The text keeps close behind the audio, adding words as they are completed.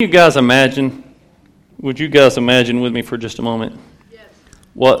You guys imagine? Would you guys imagine with me for just a moment? Yes.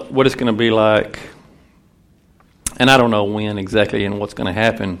 What it's going to be like? And I don't know when exactly and what's going to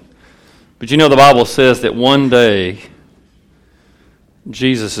happen. But you know the Bible says that one day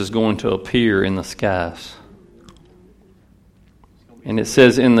Jesus is going to appear in the skies. And it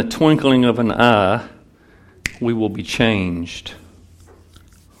says in the twinkling of an eye we will be changed.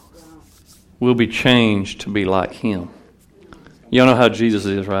 We'll be changed to be like Him. You know how Jesus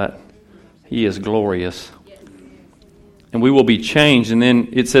is, right? He is glorious. And we will be changed. And then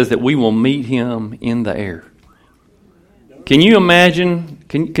it says that we will meet Him in the air. Can you imagine?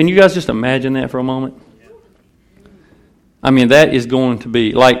 Can you guys just imagine that for a moment? I mean, that is going to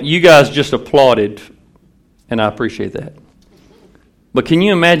be, like, you guys just applauded, and I appreciate that. But can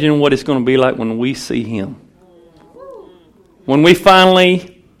you imagine what it's going to be like when we see Him? When we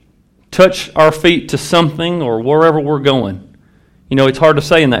finally touch our feet to something or wherever we're going. You know, it's hard to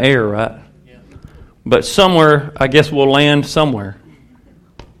say in the air, right? Yeah. But somewhere, I guess we'll land somewhere.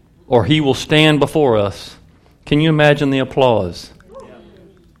 Or He will stand before us. Can you imagine the applause? Yeah.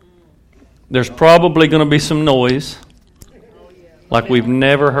 There's probably going to be some noise like we've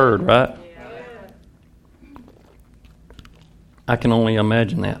never heard, right? I can only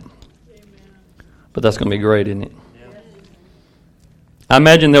imagine that. But that's going to be great, isn't it? I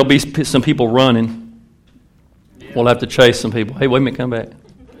imagine there'll be some people running. We'll have to chase some people. Hey, wait a minute, come back.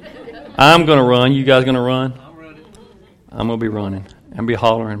 I'm going to run. You guys going to run? I'm running. I'm going to be running. And be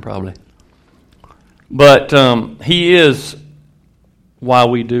hollering probably. But He is why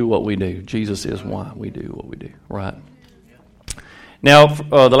we do what we do. Jesus is why we do what we do, right? Now,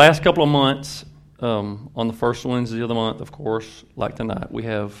 the last couple of months, on the first Wednesday of the month, of course, like tonight, we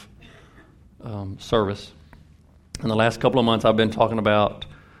have service. In the last couple of months, I've been talking about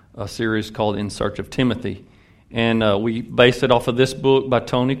a series called In Search of Timothy. And we based it off of this book by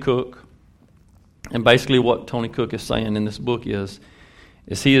Tony Cook. And basically what Tony Cook is saying in this book is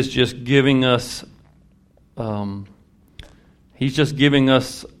he is just giving us, he's just giving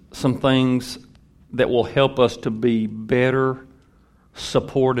us some things that will help us to be better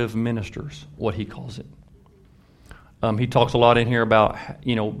supportive ministers, what he calls it. He talks a lot in here about,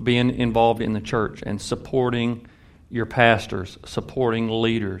 you know, being involved in the church and supporting your pastors, supporting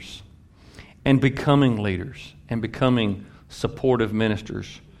leaders, and becoming leaders, and becoming supportive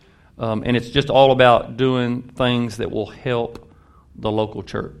ministers. And it's just all about doing things that will help the local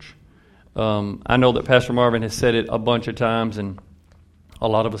church. I know that Pastor Marvin has said it a bunch of times, and a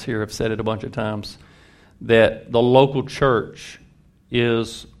lot of us here have said it a bunch of times, that the local church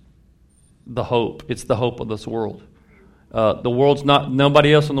is the hope. It's the hope of this world. The world's not.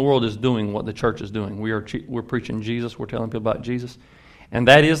 Nobody else in the world is doing what the church is doing. We're preaching Jesus. We're telling people about Jesus, and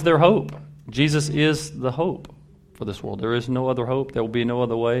that is their hope. Jesus is the hope for this world. There is no other hope. There will be no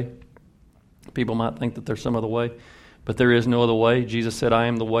other way. People might think that there's some other way, but there is no other way. Jesus said, "I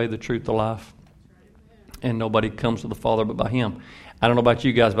am the way, the truth, the life, and nobody comes to the Father but by Him." I don't know about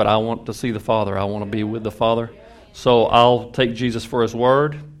you guys, but I want to see the Father. I want to be with the Father. So I'll take Jesus for His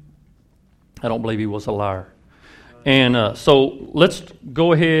word. I don't believe He was a liar. And so let's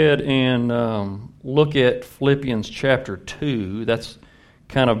go ahead and look at Philippians chapter 2. That's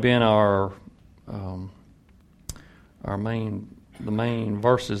kind of been the main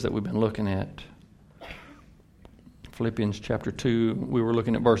verses that we've been looking at. Philippians chapter 2, we were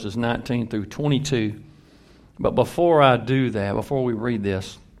looking at verses 19 through 22. But before I do that, before we read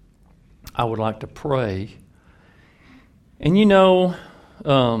this, I would like to pray. And you know,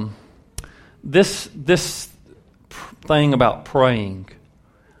 this thing about praying,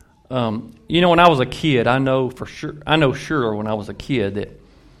 you know, when I was a kid, I know sure when I was a kid that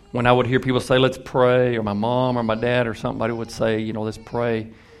when I would hear people say, "Let's pray," or my mom or my dad or somebody would say, you know, "Let's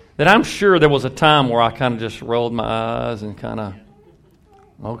pray," that I'm sure there was a time where I kind of just rolled my eyes and kind of,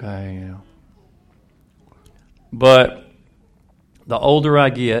 okay, you know. But the older I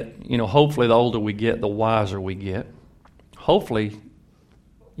get, you know, hopefully the older we get, the wiser we get. Hopefully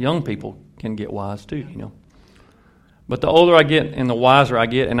young people can get wise too, you know. But the older I get and the wiser I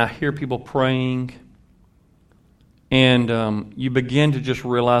get, and I hear people praying, and you begin to just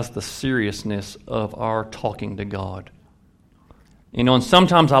realize the seriousness of our talking to God. You know, and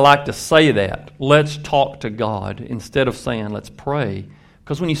sometimes I like to say that, let's talk to God, instead of saying let's pray.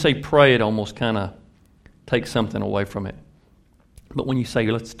 Because when you say pray, it almost kind of takes something away from it. But when you say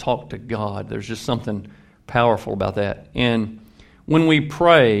let's talk to God, there's just something powerful about that. And when we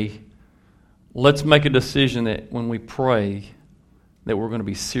pray, let's make a decision that when we pray, that we're going to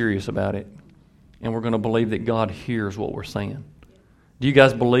be serious about it. And we're going to believe that God hears what we're saying. Do you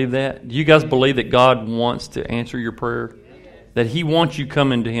guys believe that? Do you guys believe that God wants to answer your prayer? that he wants you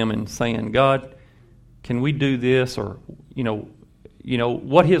coming to him and saying, God, can we do this? Or,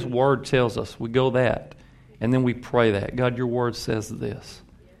 what his word tells us. We go that. And then we pray that. God, your word says this.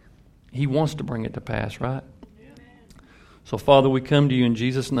 He wants to bring it to pass, right? So, Father, we come to you in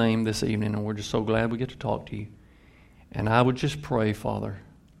Jesus' name this evening, and we're just so glad we get to talk to you. And I would just pray, Father,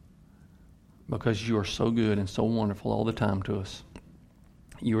 because you are so good and so wonderful all the time to us.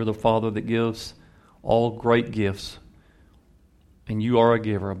 You are the Father that gives all great gifts. And you are a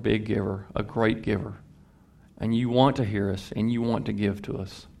giver, a big giver, a great giver. And you want to hear us, and you want to give to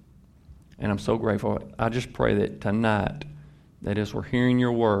us. And I'm so grateful. I just pray that tonight, that as we're hearing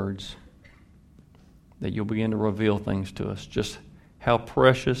your words, that you'll begin to reveal things to us. Just how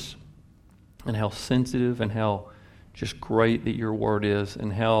precious and how sensitive and how just great that your word is,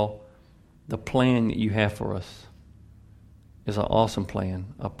 and how the plan that you have for us is an awesome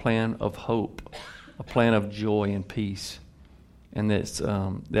plan, a plan of hope, a plan of joy and peace. And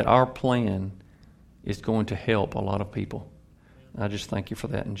that our plan is going to help a lot of people. I just thank you for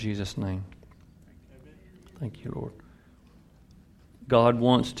that in Jesus' name. Thank you, Lord. God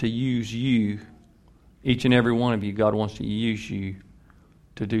wants to use you, each and every one of you. God wants to use you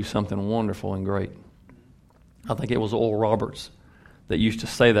to do something wonderful and great. I think it was Oral Roberts that used to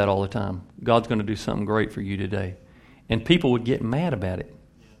say that all the time. God's going to do something great for you today. And people would get mad about it.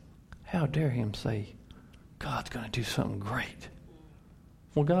 How dare him say, God's going to do something great?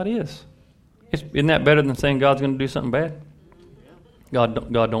 Well, God is. Isn't that better than saying God's going to do something bad?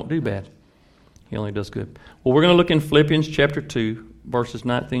 God don't do bad. He only does good. Well, we're going to look in Philippians chapter 2, verses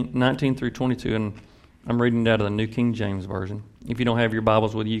 19 through 22, and I'm reading out of the New King James Version. If you don't have your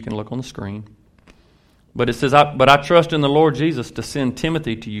Bibles with you, you can look on the screen. But it says, But I trust in the Lord Jesus to send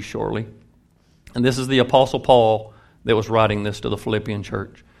Timothy to you shortly. And this is the Apostle Paul that was writing this to the Philippian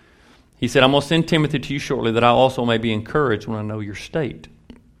church. He said, I'm going to send Timothy to you shortly, that I also may be encouraged when I know your state.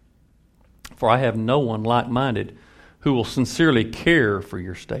 For I have no one like-minded who will sincerely care for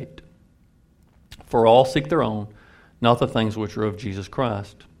your state. For all seek their own, not the things which are of Jesus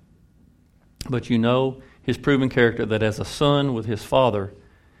Christ. But you know his proven character, that as a son with his father,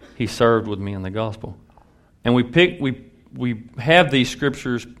 he served with me in the gospel. And we have these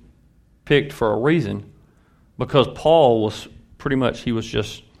scriptures picked for a reason, because Paul was pretty much, he was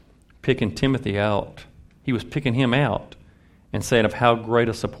just picking Timothy out. He was picking him out and saying of how great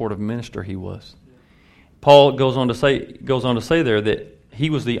a supportive minister he was. Paul goes on to say there that he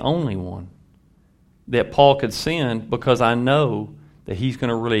was the only one that Paul could send, because I know that he's going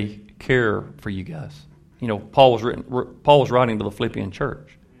to really care for you guys. Paul was writing to the Philippian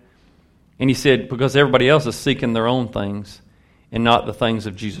church. And he said, because everybody else is seeking their own things and not the things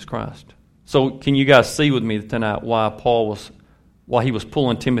of Jesus Christ. So can you guys see with me tonight why he was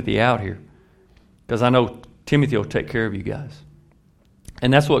pulling Timothy out here? Because I know Timothy will take care of you guys.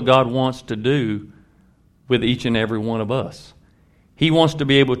 And that's what God wants to do with each and every one of us. He wants to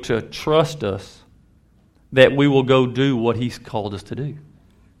be able to trust us that we will go do what he's called us to do.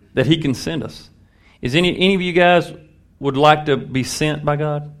 That he can send us. Is any of you guys would like to be sent by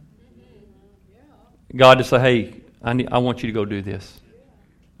God? God to say, hey, I want you to go do this.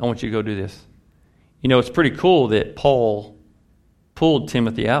 I want you to go do this. It's pretty cool that Paul pulled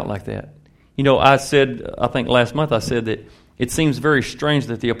Timothy out like that. I think last month I said that it seems very strange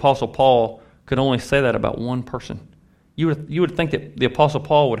that the Apostle Paul could only say that about one person. You would think that the Apostle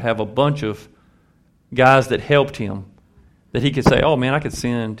Paul would have a bunch of guys that helped him, that he could say, oh man, I could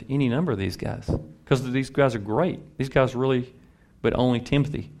send any number of these guys, because these guys are great. These guys really, but only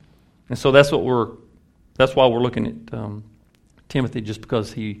Timothy. And so that's why we're looking at Timothy, just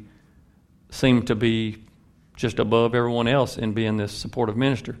because he seemed to be just above everyone else in being this supportive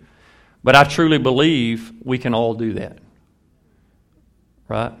minister. But I truly believe we can all do that.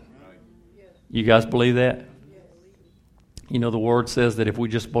 Right? You guys believe that? The Word says that if we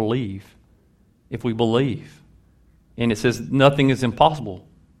just believe, and it says nothing is impossible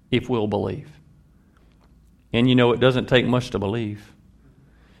if we'll believe. And it doesn't take much to believe.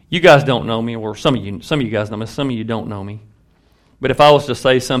 You guys don't know me, or some of you guys know me, some of you don't know me. But if I was to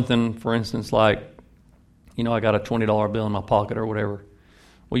say something, for instance, like, I got a $20 bill in my pocket or whatever,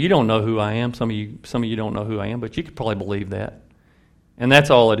 well, you don't know who I am. Some of you don't know who I am, but you could probably believe that. And that's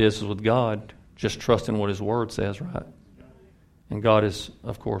all it is with God, just trusting what his word says, right? And God is,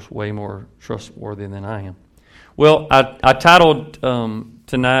 of course, way more trustworthy than I am. Well, I titled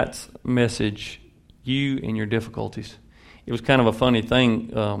tonight's message, You and Your Difficulties. It was kind of a funny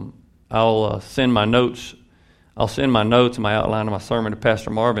thing. I'll send my notes and my outline of my sermon to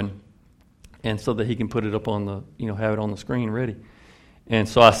Pastor Marvin, and so that he can put it up on the, have it on the screen ready. And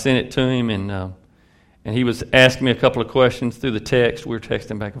so I sent it to him, And he was asking me a couple of questions through the text. We were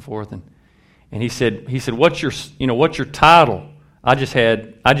texting back and forth, and he said, what's your title? I just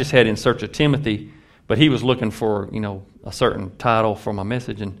had In Search of Timothy, but he was looking for, a certain title for my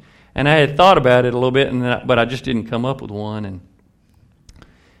message, and I had thought about it a little bit, but I just didn't come up with one,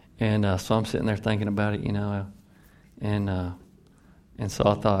 and so I'm sitting there thinking about it, and so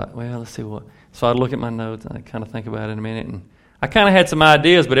I thought, well, let's see what. So I'd look at my notes and I'd kind of think about it in a minute, and I kind of had some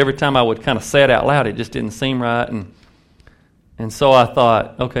ideas, but every time I would kind of say it out loud, it just didn't seem right, and so I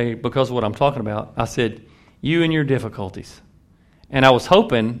thought, okay, because of what I'm talking about, I said, you and your difficulties. And I was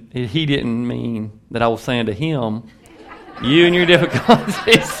hoping he didn't mean that I was saying to him, you and your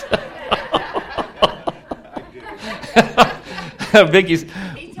difficulties.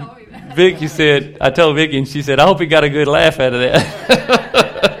 Vicky said, I told Vicky, and she said, I hope he got a good laugh out of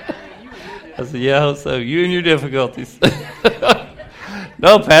that. I said, yeah, I hope so. You and your difficulties.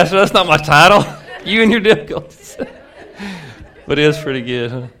 No, Pastor, that's not my title. You and your difficulties. But it is pretty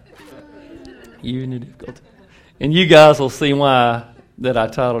good, huh? You and your difficulties. And you guys will see why that I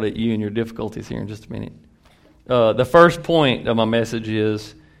titled it You and Your Difficulties here in just a minute. The first point of my message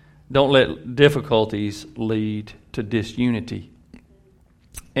is don't let difficulties lead to disunity.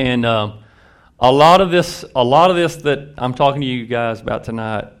 And a lot of this that I'm talking to you guys about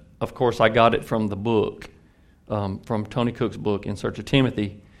tonight, of course, I got it from the book, from Tony Cook's book, In Search of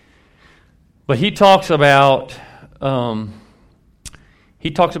Timothy. But he talks about that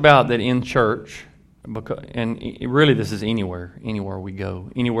in church, and really this is anywhere we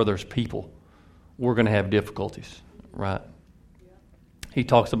go, anywhere there's people, we're going to have difficulties, right? He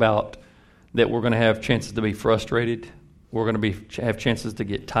talks about that we're going to have chances to be frustrated. We're going to have chances to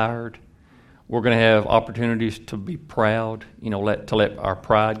get tired. We're going to have opportunities to be proud, to let our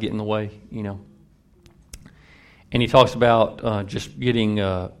pride get in the way, And he talks about just getting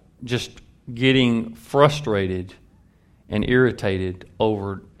frustrated and irritated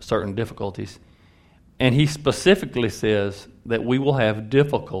over certain difficulties. And he specifically says that we will have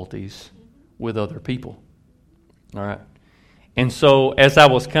difficulties with other people. All right. And so as I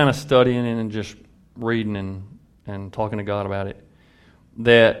was kind of studying and just reading and talking to God about it,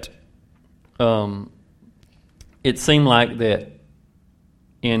 that it seemed like that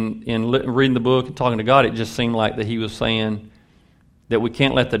in reading the book and talking to God, it just seemed like that he was saying that we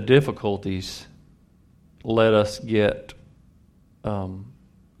can't let the difficulties let us get, to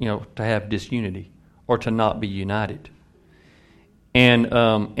have disunity or to not be united.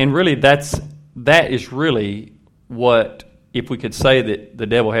 And really that is really what, if we could say that the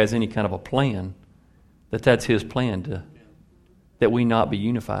devil has any kind of a plan, that's his plan that we not be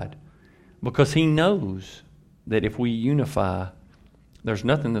unified. Because he knows that if we unify, there's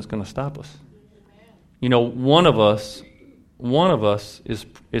nothing that's going to stop us. One of us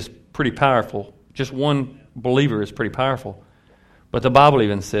is pretty powerful. Just one believer is pretty powerful. But the Bible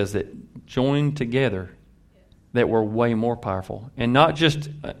even says that joined together, that we're way more powerful. And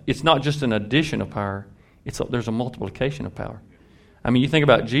it's not just an addition of power, there's a multiplication of power. I mean, you think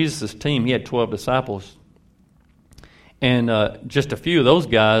about Jesus' team, he had 12 disciples. And just a few of those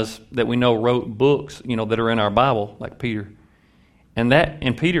guys that we know wrote books, that are in our Bible, like Peter.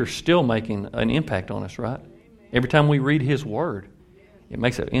 And Peter's still making an impact on us, right? Every time we read his word, it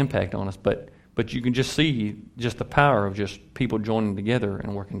makes an impact on us. But you can just see just the power of just people joining together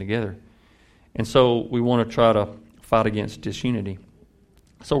and working together. And so we want to try to fight against disunity.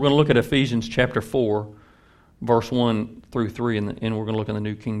 So we're going to look at Ephesians chapter 4, verse 1 through 3, and we're going to look in the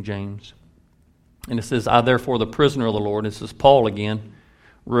New King James. And it says, I therefore, the prisoner of the Lord, this is Paul again,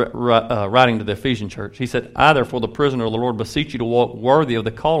 writing to the Ephesian church. He said, I therefore, the prisoner of the Lord, beseech you to walk worthy of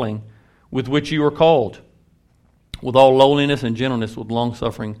the calling with which you are called, with all lowliness and gentleness, with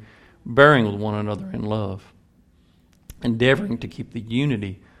longsuffering, bearing with one another in love, endeavoring to keep the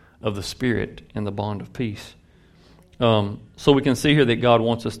unity of the Spirit in the bond of peace. So we can see here that God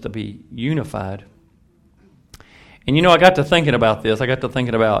wants us to be unified. And I got to thinking about this. I got to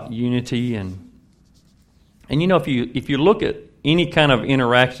thinking about unity and if you look at any kind of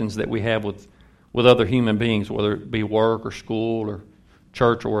interactions that we have with other human beings, whether it be work or school or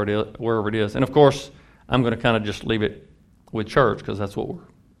church or wherever it is, and of course I'm going to kind of just leave it with church because that's what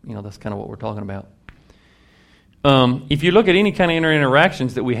that's kind of what we're talking about. If you look at any kind of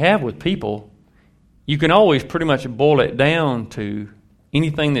interactions that we have with people, you can always pretty much boil it down to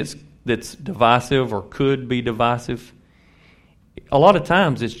anything that's divisive or could be divisive. A lot of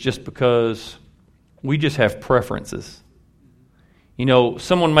times it's just because we just have preferences.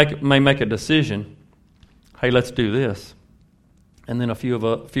 Someone may make a decision, hey, let's do this. And then a few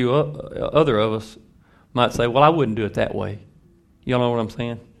other of us might say, well, I wouldn't do it that way. Y'all know what I'm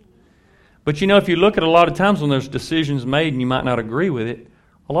saying? But if you look at a lot of times when there's decisions made and you might not agree with it,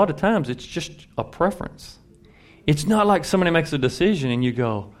 a lot of times it's just a preference. It's not like somebody makes a decision and you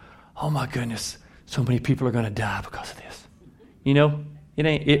go, oh my goodness, so many people are going to die because of this. It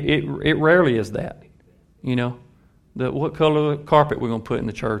ain't. It rarely is that. What color carpet we're going to put in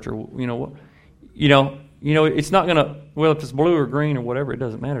the church, or what. It's not going to. Well, if it's blue or green or whatever, it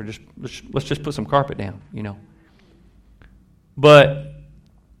doesn't matter. Let's just put some carpet down. But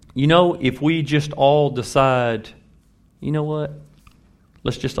if we just all decide, what,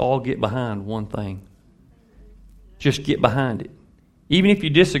 let's just all get behind one thing. Just get behind it. Even if you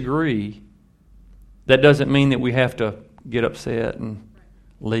disagree, that doesn't mean that we have to get upset and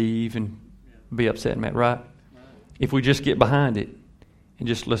leave and be upset and mad, right? If we just get behind it and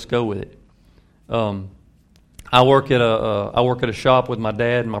just let's go with it. I work at a shop with my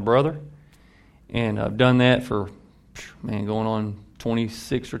dad and my brother, and I've done that for going on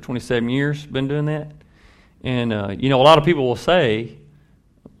 26 or 27 years. Been doing that, and a lot of people will say,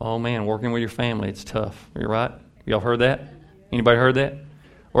 "Oh man, working with your family, it's tough." Are you right? Y'all heard that? Anybody heard that?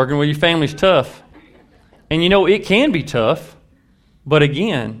 Working with your family's tough, and it can be tough, but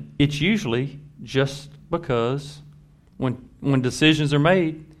again, it's usually just because when decisions are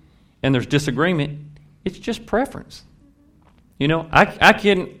made and there's disagreement, it's just preference. I've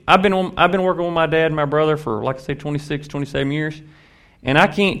been working with my dad and my brother for, like I say, 26, 27 years, and I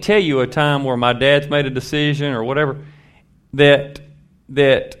can't tell you a time where my dad's made a decision or whatever that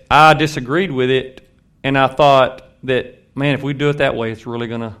I disagreed with it, and I thought that, man, if we do it that way, it's really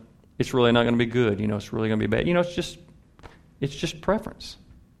not going to be good. It's really going to be bad. It's just preference.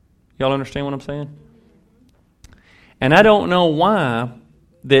 Y'all understand what I'm saying? And I don't know why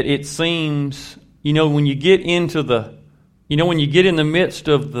that it seems, when you get into when you get in the midst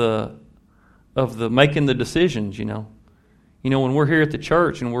of the making the decisions, when we're here at the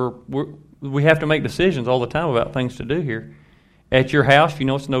church and we have to make decisions all the time about things to do here. At your house,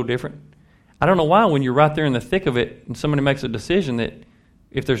 it's no different. I don't know why when you're right there in the thick of it and somebody makes a decision that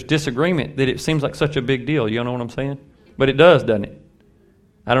if there's disagreement that it seems like such a big deal. You know what I'm saying? But it does, doesn't it?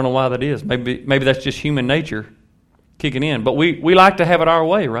 I don't know why that is. Maybe that's just human nature kicking in. But we like to have it our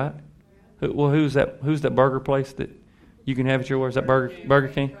way, right? Well, who's that burger place that you can have it your way? Is that Burger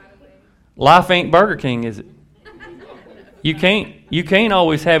King? Life ain't Burger King, is it? You can't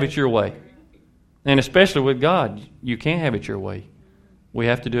always have it your way. And especially with God, you can't have it your way. We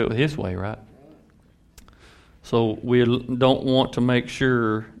have to do it with His way, right? So we want to make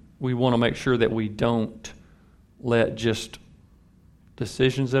sure that we don't let just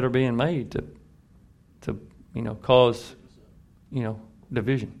decisions that are being made to cause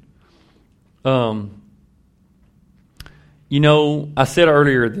division. I said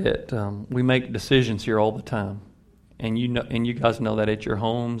earlier that we make decisions here all the time, and you guys know that at your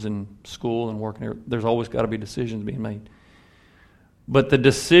homes and school and working, there's always got to be decisions being made. But the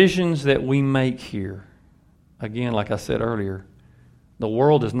decisions that we make here, again, like I said earlier, the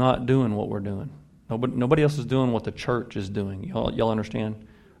world is not doing what we're doing. Nobody else is doing what the church is doing. Y'all understand?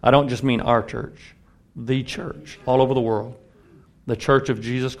 I don't just mean our church. The church, all over the world. The church of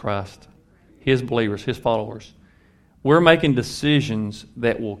Jesus Christ. His believers, His followers. We're making decisions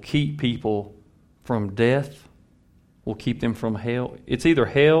that will keep people from death, will keep them from hell. It's either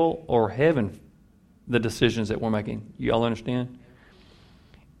hell or heaven, the decisions that we're making. You all understand?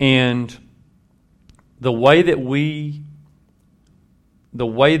 And the way that we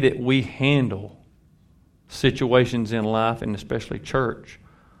handle situations in life, and especially church,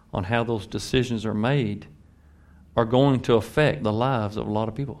 on how those decisions are made, are going to affect the lives of a lot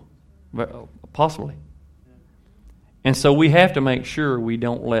of people, possibly. And so we have to make sure we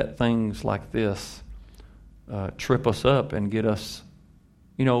don't let things like this trip us up and get us,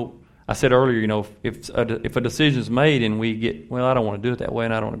 I said earlier, if a decision is made and we get, well, I don't want to do it that way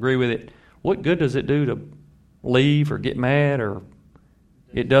and I don't agree with it, what good does it do to leave or get mad? Or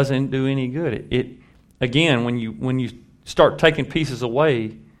it doesn't do any good. It again, when you start taking pieces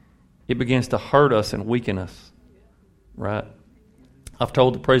away, it begins to hurt us and weaken us, right? I've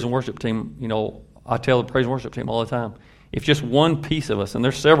told the praise and worship team, I tell the praise and worship team all the time, if just one piece of us, and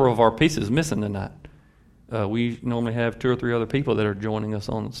there's several of our pieces missing tonight, we normally have 2 or 3 other people that are joining us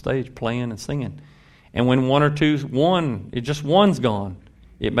on the stage playing and singing. And when one's gone,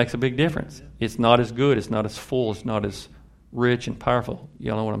 it makes a big difference. It's not as good, it's not as full, it's not as rich and powerful.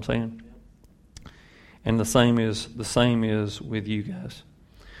 Y'all know what I'm saying? And the same is with you guys.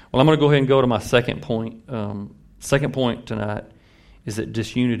 Well, I'm going to go ahead and go to my second point. Second point tonight is that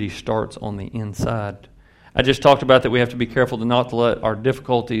disunity starts on the inside. I just talked about that we have to be careful not to let our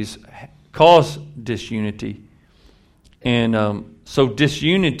difficulties cause disunity. And so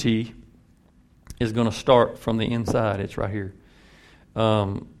disunity is going to start from the inside. It's right here.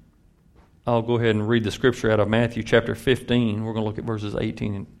 I'll go ahead and read the scripture out of Matthew chapter 15. We're going to look at verses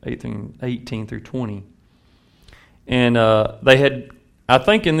 18 through 20. And they had, I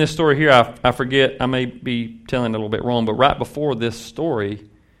think in this story here, I forget, I may be telling it a little bit wrong, but right before this story,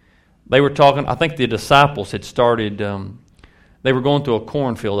 they were talking, I think the disciples had started, they were going through a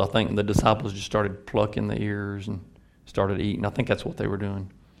cornfield, I think, and the disciples just started plucking the ears and started eating. I think that's what they were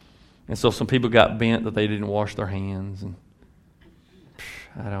doing. And so some people got bent that they didn't wash their hands. And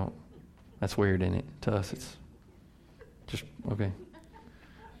that's weird, isn't it? To us, it's just, okay.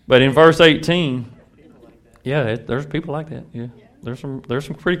 But in verse 18, yeah, there's people like that, yeah. There's some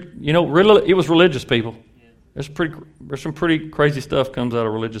pretty, it was religious people. There's some pretty crazy stuff comes out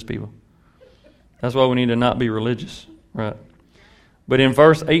of religious people. That's why we need to not be religious, right? But in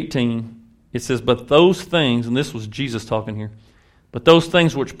verse 18, it says, but those things, and this was Jesus talking here, but those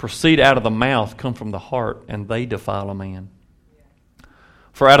things which proceed out of the mouth come from the heart, and they defile a man.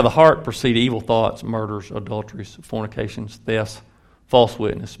 For out of the heart proceed evil thoughts, murders, adulteries, fornications, thefts, false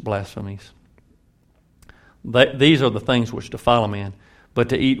witness, blasphemies. These are the things which defile a man, but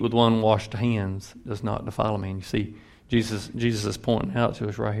to eat with unwashed hands does not defile a man. You see, Jesus is pointing out to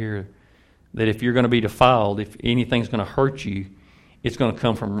us right here that if you're going to be defiled, if anything's going to hurt you, it's going to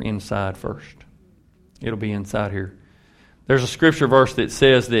come from inside first. It'll be inside here. There's a scripture verse that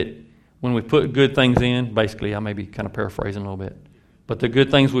says that when we put good things in, basically I may be kind of paraphrasing a little bit, but the good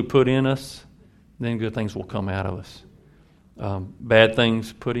things we put in us, then good things will come out of us. Bad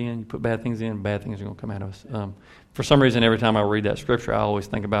things put in, you put bad things in, bad things are going to come out of us. For some reason, every time I read that scripture, I always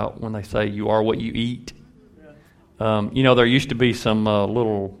think about when they say, you are what you eat. There used to be some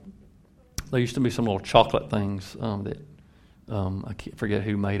little chocolate things that I can't forget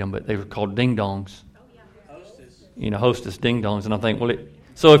who made them, but they were called ding-dongs. Hostess ding-dongs. And I think,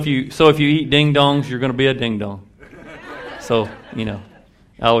 so if you eat ding-dongs, you're going to be a ding-dong. So,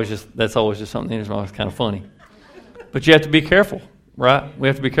 that's always just something that's always kind of funny. But you have to be careful, right? We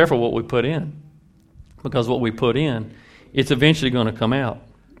have to be careful what we put in. Because what we put in, it's eventually going to come out.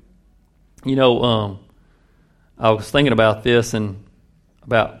 I was thinking about this and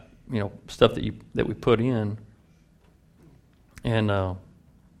about, stuff that we put in. And,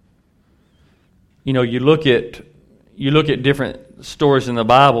 you look at different stories in the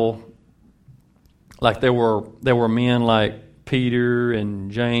Bible, like there were men like Peter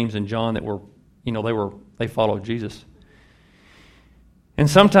and James and John that were, they followed Jesus. And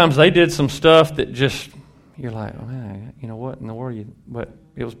sometimes they did some stuff that just, you're like, oh man, what in the world? But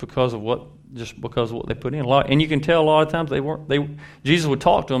it was because of what they put in. And you can tell a lot of times Jesus would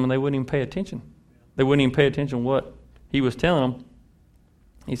talk to them and they wouldn't even pay attention. They wouldn't even pay attention to what he was telling them.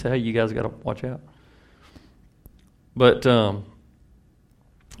 He said, hey, you guys got to watch out. But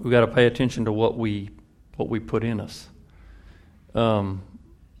we got to pay attention to what we put in us.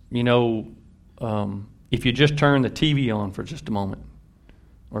 If you just turn the TV on for just a moment,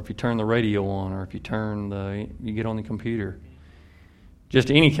 or if you turn the radio on, or if you you get on the computer,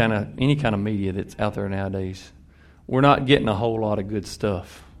 just any kind of media that's out there nowadays, we're not getting a whole lot of good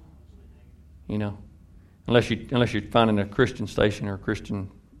stuff. Unless you're finding a Christian station or a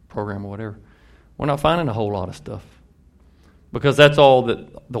Christian program or whatever, we're not finding a whole lot of stuff. Because that's all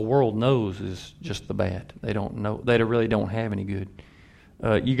that the world knows is just the bad. They don't know. They really don't have any good.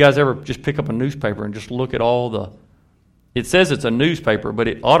 You guys ever just pick up a newspaper and just look at all the... It says it's a newspaper, but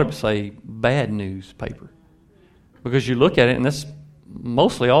it ought to say bad newspaper. Because you look at it and that's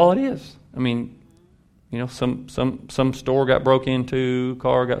mostly all it is. I mean, some store got broke into,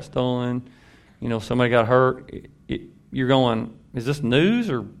 car got stolen, somebody got hurt. You're going, is this news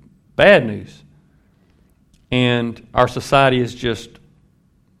or bad news? And our society is just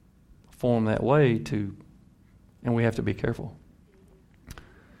formed that way and we have to be careful.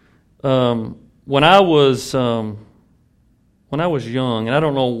 When I was young, and I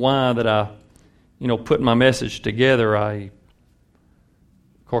don't know why that I, put my message together, of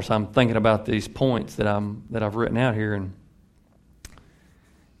course I'm thinking about these points that I've written out here,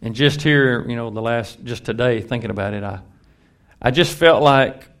 and just here, just today thinking about it, I just felt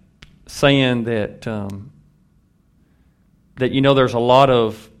like saying that there's a lot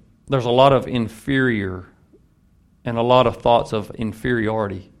of inferior and a lot of thoughts of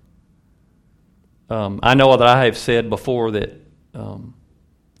inferiority. I know that I have said before that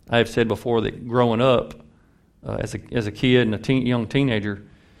growing up as a kid and a young teenager,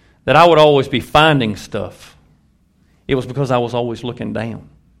 that I would always be finding stuff. It was because I was always looking down.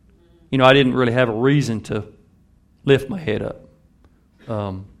 I didn't really have a reason to lift my head up.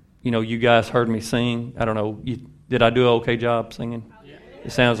 You guys heard me sing. I don't know. Did I do an okay job singing? Yeah.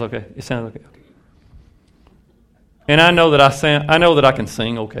 It sounds okay. Okay. And I know that I know that I can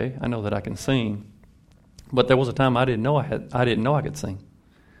sing. Okay, I know that I can sing. But there was a time I didn't know I could sing.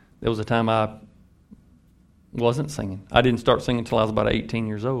 There was a time I wasn't singing. I didn't start singing until I was about 18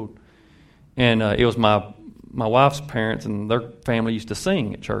 years old. And it was my wife's parents and their family used to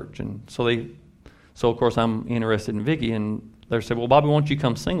sing at church. And so of course I'm interested in Vicky, and they said, well, Bobby, why don't you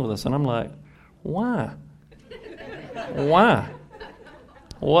come sing with us? And I'm like, why? Why?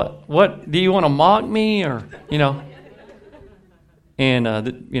 What? Do you want to mock me or, And, I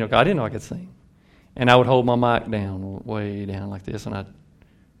didn't know I could sing. And I would hold my mic down, way down like this, and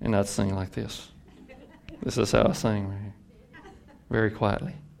I'd sing like this. This is how I sing right here, very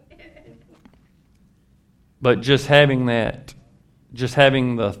quietly. But just having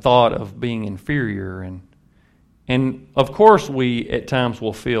the thought of being inferior, and of course we at times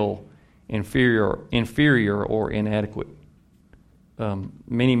will feel inferior or inadequate.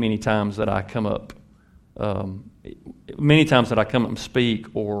 Many times that I come up, and speak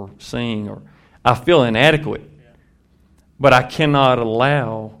or sing, or I feel inadequate, but I cannot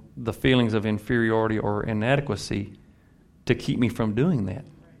allow the feelings of inferiority or inadequacy to keep me from doing that.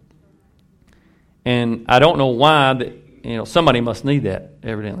 And I don't know why somebody must need that.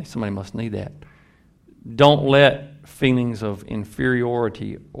 Evidently, somebody must need that. Don't let feelings of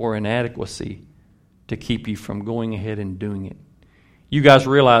inferiority or inadequacy to keep you from going ahead and doing it. You guys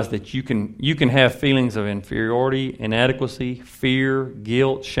realize that you can have feelings of inferiority, inadequacy, fear,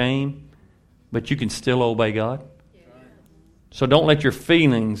 guilt, shame, but you can still obey God. Yeah. So don't let your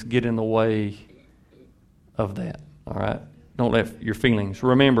feelings get in the way of that. All right? Don't let your feelings.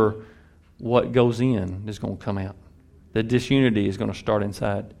 Remember, what goes in is going to come out. The disunity is going to start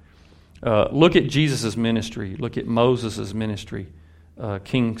inside. Look at Jesus' ministry. Look at Moses' ministry.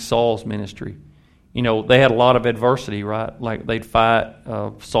 King Saul's ministry. They had a lot of adversity, right? Like they'd fight.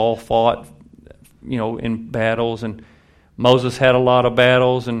 Saul fought, in battles, and Moses had a lot of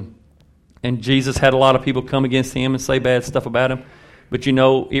battles, and Jesus had a lot of people come against him and say bad stuff about him. But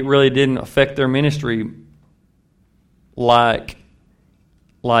it really didn't affect their ministry like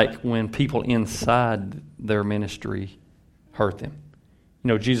when people inside their ministry hurt them.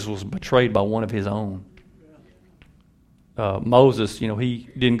 Jesus was betrayed by one of his own. Moses, he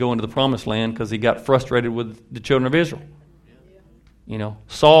didn't go into the promised land because he got frustrated with the children of Israel.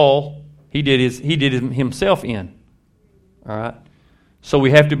 Saul, he did himself in. All right? So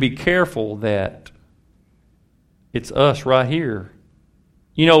we have to be careful that it's us right here.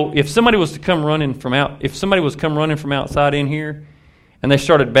 If somebody was come running from outside in here, and they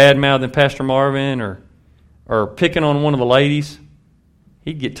started bad-mouthing Pastor Marvin or picking on one of the ladies,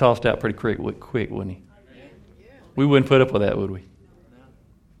 he'd get tossed out pretty quick, wouldn't he? We wouldn't put up with that, would we?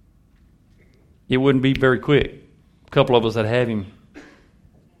 It wouldn't be very quick. A couple of us would have him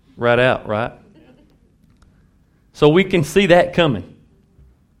right out, right? So we can see that coming.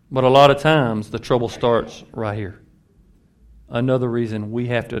 But a lot of times the trouble starts right here. Another reason we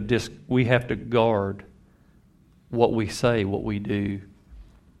have to guard what we say, what we do.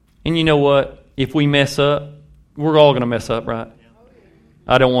 And you know what? If we mess up, we're all going to mess up, right?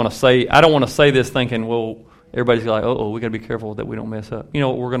 I don't want to say this thinking, well, everybody's like, we got to be careful that we don't mess up. You know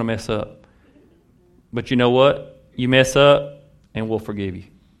what? We're going to mess up. But you know what? You mess up, and we'll forgive you.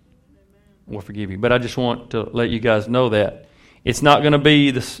 We'll forgive you. But I just want to let you guys know that it's not going to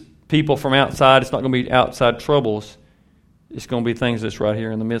be the people from outside. It's not going to be outside troubles. It's going to be things that's right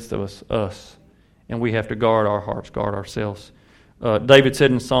here in the midst of us. And we have to guard our hearts, guard ourselves. David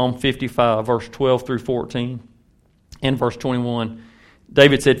said in Psalm 55, verse 12 through 14, and verse 21,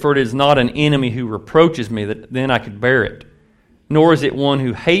 David said, "For it is not an enemy who reproaches me, that then I could bear it. Nor is it one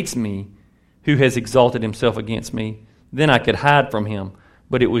who hates me, who has exalted himself against me. Then I could hide from him.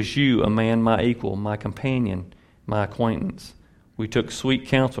 But it was you, a man my equal, my companion, my acquaintance. We took sweet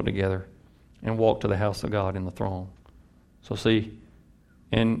counsel together and walked to the house of God in the throng." So see,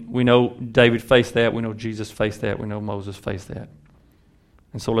 and we know David faced that. We know Jesus faced that. We know Moses faced that.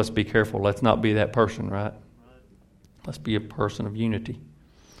 And so let's be careful. Let's not be that person, right? Let's be a person of unity.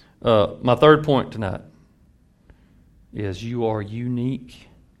 My third point tonight is you are unique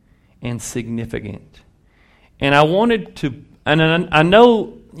and significant. And I wanted to, and I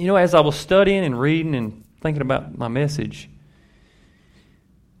know, as I was studying and reading and thinking about my message,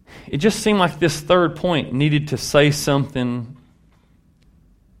 it just seemed like this third point needed to say something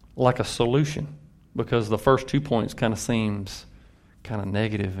like a solution, because the first 2 points kind of seems kind of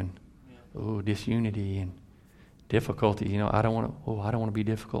negative and disunity and difficulty. I don't want to be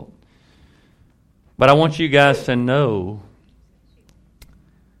difficult. But I want you guys to know.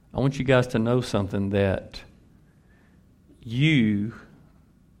 I want you guys to know something, that you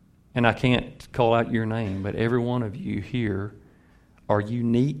and I can't call out your name, but every one of you here are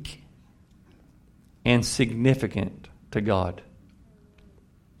unique and significant to God.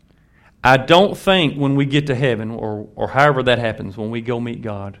 I don't think when we get to heaven, or however that happens, when we go meet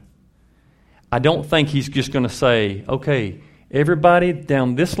God, I don't think He's just going to say, okay, everybody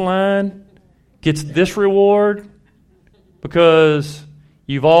down this line gets this reward because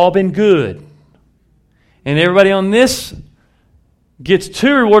you've all been good. And everybody on this gets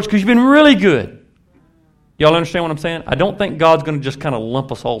 2 rewards because you've been really good. Y'all understand what I'm saying? I don't think God's going to just kind of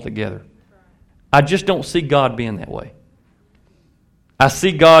lump us all together. I just don't see God being that way. I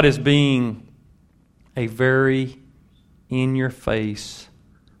see God as being a very in-your-face,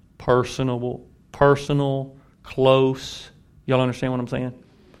 personal, close. Y'all understand what I'm saying?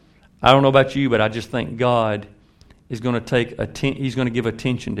 I don't know about you, but I just think God is going to He's going to give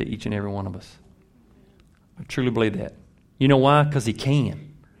attention to each and every one of us. I truly believe that. You know why? Because He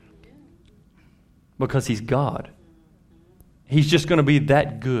can. Because He's God. He's just going to be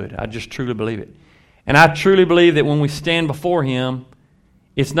that good. I just truly believe it. And I truly believe that when we stand before Him,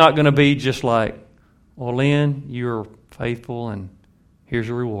 it's not going to be just like, well, Lynn, you're faithful and here's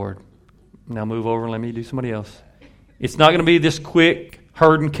your reward. Now move over and let me do somebody else. It's not going to be this quick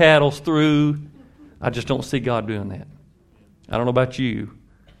herding cattle through. I just don't see God doing that. I don't know about you,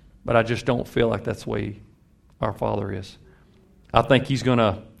 but I just don't feel like that's the way our Father is. I think He's going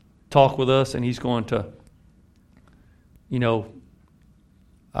to talk with us and He's going to, He's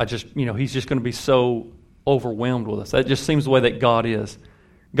just going to be so overwhelmed with us. That just seems the way that God is.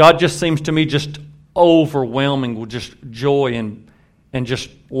 God just seems to me just overwhelming with just joy and just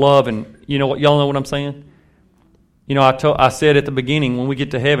love. And you know what? Y'all know what I'm saying? You know, I said at the beginning, when we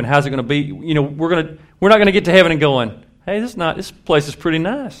get to heaven, how's it going to be? You know, we're not going to get to heaven and going, hey, this place is pretty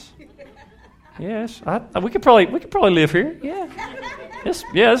nice. Yes, we could probably live here. Yeah,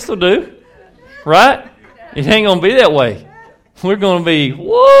 this will do, right? It ain't going to be that way. We're going to be,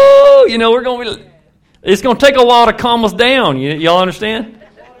 whoa, we're going to be. It's going to take a while to calm us down. Y'all understand?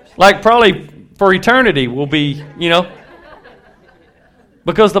 Like probably for eternity we'll be,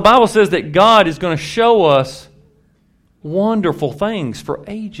 because the Bible says that God is going to show us wonderful things for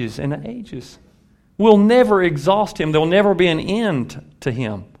ages and ages. We'll never exhaust Him. There'll never be an end to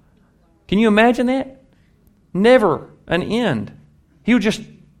Him. Can you imagine that? Never an end. He'll just,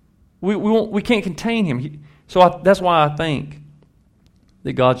 we can't contain Him. That's why I think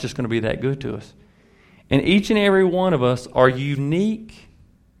that God's just going to be that good to us. And each and every one of us are unique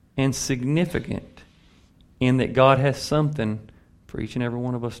and significant in that God has something for each and every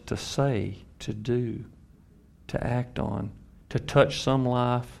one of us to say, to do, to act on, to touch some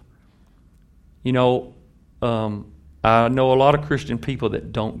life. I know a lot of Christian people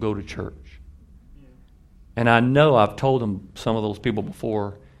that don't go to church. And I know I've told them, some of those people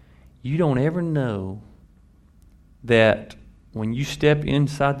before, you don't ever know that when you step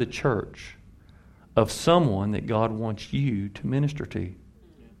inside the church of someone that God wants you to minister to.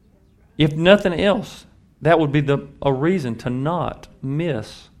 If nothing else, that would be a reason to not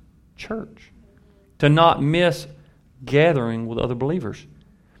miss church, to not miss gathering with other believers.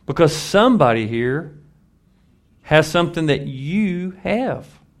 Because somebody here has something that you have,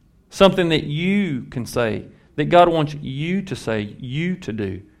 something that you can say, that God wants you to say, you to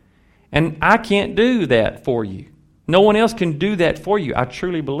do. And I can't do that for you. No one else can do that for you. I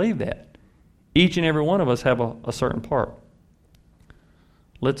truly believe that. Each and every one of us have a certain part.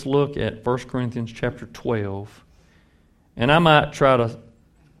 Let's look at 1 Corinthians chapter 12. And I might try to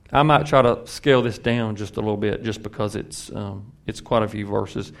scale this down just a little bit, just because it's quite a few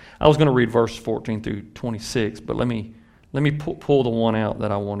verses. I was going to read verse 14 through 26, but let me pull the one out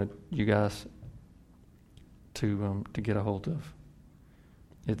that I wanted you guys to get a hold of.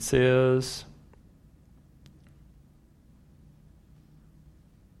 It says,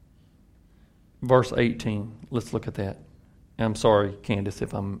 verse 18. Let's look at that. I'm sorry, Candace,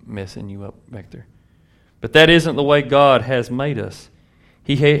 if I'm messing you up back there. But that isn't the way God has made us.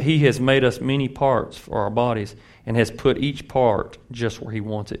 He has made us many parts for our bodies and has put each part just where He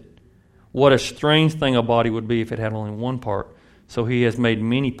wants it. What a strange thing a body would be if it had only one part. So He has made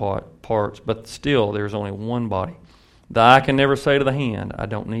many parts, but still there's only one body. The eye can never say to the hand, I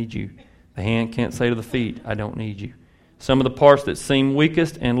don't need you. The hand can't say to the feet, I don't need you. Some of the parts that seem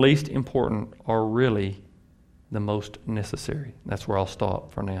weakest and least important are really the most necessary. That's where I'll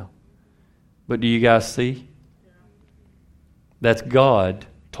stop for now. But do you guys see? That's God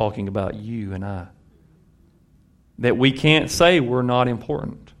talking about you and I. That we can't say we're not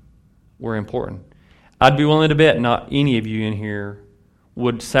important. We're important. I'd be willing to bet not any of you in here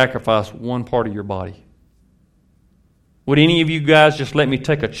would sacrifice one part of your body. Would any of you guys just let me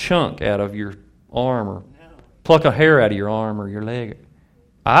take a chunk out of your arm or pluck a hair out of your arm or your leg?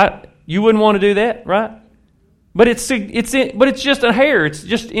 You wouldn't want to do that, right? But it's just a hair. It's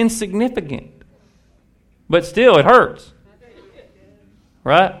just insignificant. But still, it hurts,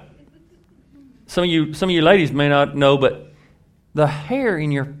 right? Some of you ladies may not know, but the hair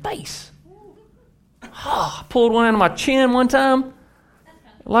in your face. I pulled one out of my chin one time.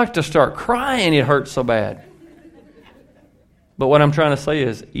 I'd like to start crying. It hurts so bad. But what I'm trying to say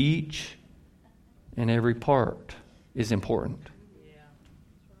is each and every part is important.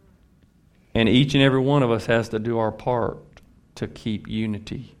 And each and every one of us has to do our part to keep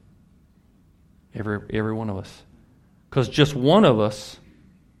unity. Every one of us. Because just one of us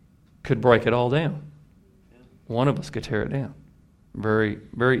could break it all down. One of us could tear it down very,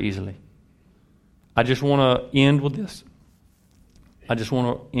 very easily. I just want to end with this. I just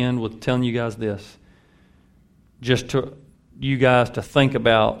want to end with telling you guys this. Just to you guys to think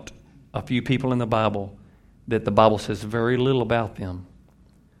about a few people in the Bible that the Bible says very little about them,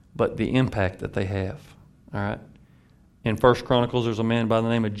 but the impact that they have. All right? In 1 Chronicles, there's a man by the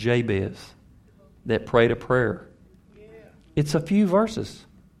name of Jabez that prayed a prayer. It's a few verses.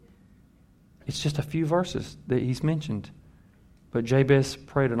 It's just a few verses that he's mentioned. But Jabez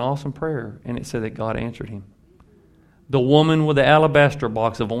prayed an awesome prayer, and it said that God answered him. The woman with the alabaster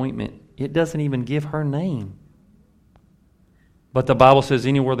box of ointment, it doesn't even give her name. But the Bible says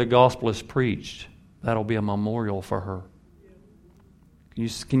anywhere the gospel is preached, that'll be a memorial for her.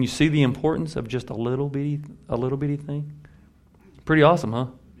 Can you see the importance of just a little bitty thing? Pretty awesome, huh?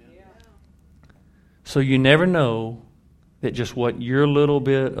 Yeah. So you never know that just what your little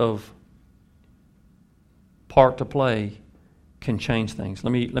bit of part to play can change things.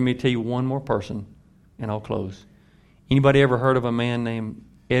 Let me tell you one more person, and I'll close. Anybody ever heard of a man named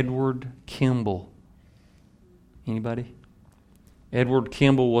Edward Kimball? Anybody? Edward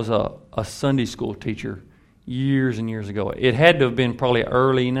Kimball was a Sunday school teacher years and years ago. It had to have been probably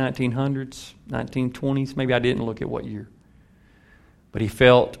early 1900s, 1920s. Maybe I didn't look at what year. But he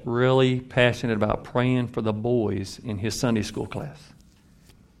felt really passionate about praying for the boys in his Sunday school class.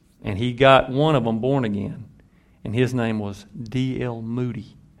 And he got one of them born again. And his name was D.L.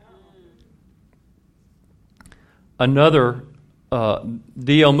 Moody. Another,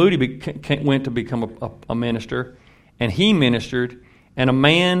 D.L. Moody went to become a minister. And he ministered. And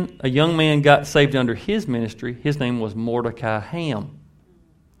a young man got saved under his ministry. His name was Mordecai Ham.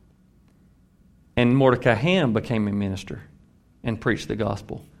 And Mordecai Ham became a minister and preached the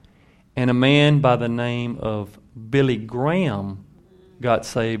gospel. And a man by the name of Billy Graham got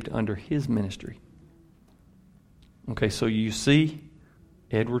saved under his ministry. Okay, so you see,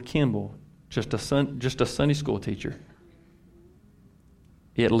 Edward Kimball, just a Sunday school teacher.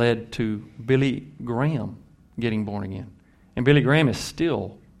 It led to Billy Graham getting born again. And Billy Graham is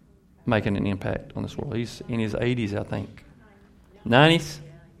still making an impact on this world. He's in his 80s, I think. 90s?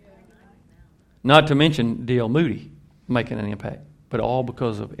 Not to mention D.L. Moody making an impact, but all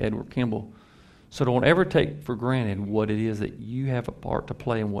because of Edward Kimball. So don't ever take for granted what it is that you have a part to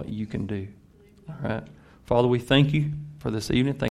play and what you can do. All right? Father, we thank you for this evening.